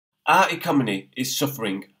Our economy is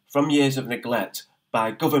suffering from years of neglect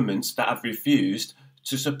by governments that have refused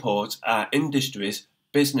to support our industries,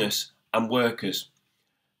 business and workers.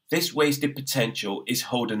 This wasted potential is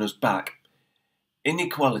holding us back.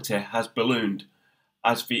 Inequality has ballooned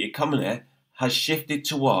as the economy has shifted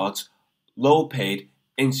towards low-paid,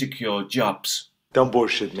 insecure jobs. Don't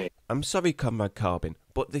bullshit me. I'm sorry, Comrade Corbyn,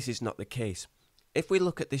 but this is not the case. If we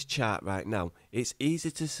look at this chart right now, it's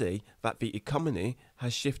easy to see that the economy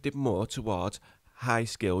has shifted more towards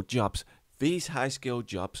high-skilled jobs. These high-skilled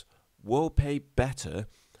jobs will pay better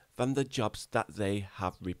than the jobs that they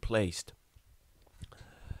have replaced.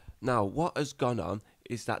 Now, what has gone on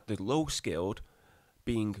is that the low-skilled,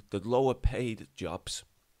 being the lower-paid jobs,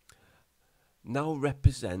 now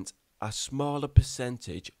represent a smaller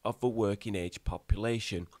percentage of the working age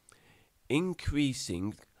population,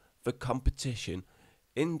 increasing the competition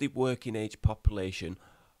in the working age population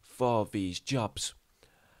for these jobs.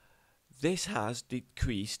 This has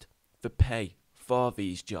decreased the pay for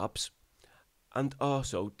these jobs and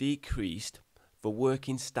also decreased the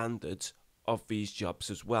working standards of these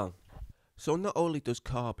jobs as well. So not only does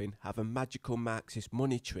Corbyn have a magical Marxist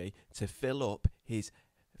money tree to fill up his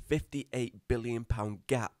 £58 billion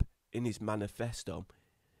gap in his manifesto,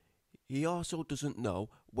 he also doesn't know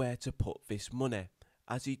where to put this money,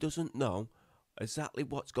 as he doesn't know exactly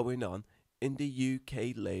what's going on in the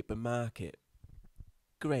UK labour market.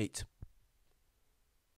 Great.